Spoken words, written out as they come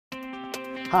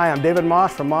Hi, I'm David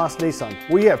Moss from Moss Nissan.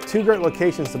 We have 2 great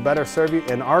locations to better serve you,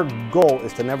 and our goal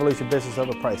is to never lose your business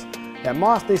over price. At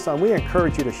Moss Nissan, we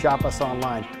encourage you to shop us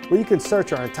online, where you can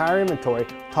search our entire inventory,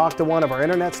 talk to one of our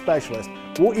internet specialists.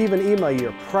 We'll even email you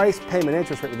your price, payment,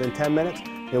 interest rate within 10 minutes.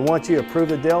 And once you approve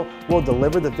the deal, we'll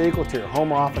deliver the vehicle to your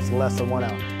home or office in less than 1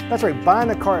 hour. That's right, buying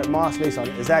a car at Moss Nissan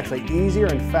is actually easier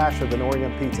and faster than ordering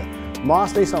a pizza.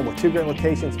 Moss Nissan with 2 great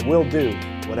locations will do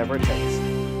whatever it takes.